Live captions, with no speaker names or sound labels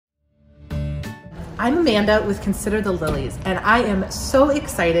I'm Amanda with Consider the Lilies, and I am so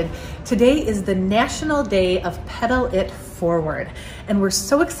excited. Today is the National Day of Petal It Forward, and we're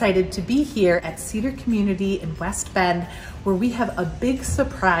so excited to be here at Cedar Community in West Bend, where we have a big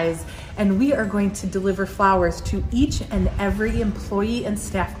surprise, and we are going to deliver flowers to each and every employee and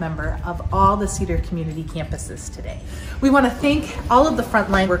staff member of all the Cedar Community campuses today. We want to thank all of the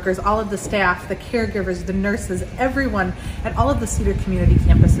frontline workers, all of the staff, the caregivers, the nurses, everyone at all of the Cedar Community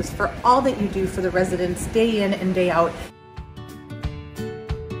campuses for all that you do for the residents day in and day out.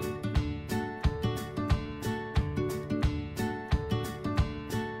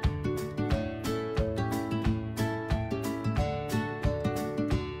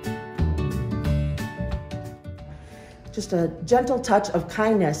 Just a gentle touch of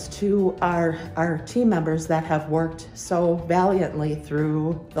kindness to our team members that have worked so valiantly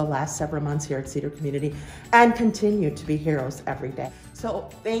through the last several months here at Cedar Community and continue to be heroes every day. So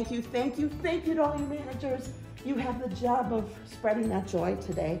thank you to all you managers. You have the job of spreading that joy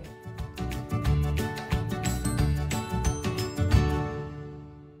today.